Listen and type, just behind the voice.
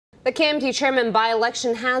The KMT Chairman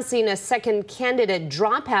by-election has seen a second candidate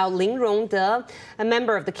drop out, Lin Rong-te, a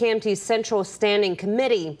member of the KMT Central Standing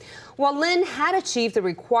Committee. While Lin had achieved the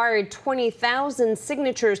required 20,000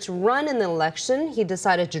 signatures to run in the election, he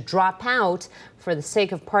decided to drop out for the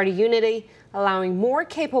sake of party unity, allowing more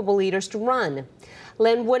capable leaders to run.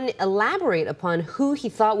 Lin wouldn't elaborate upon who he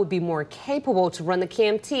thought would be more capable to run the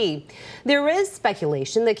KMT. There is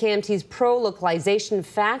speculation that KMT's pro-localization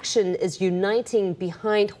faction is uniting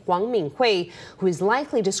behind Huang Min-hui, who is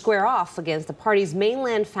likely to square off against the party's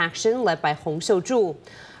mainland faction led by Hung Hsiu-chu.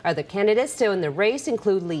 Other candidates still in the race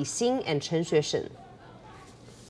include Hsin and Chen.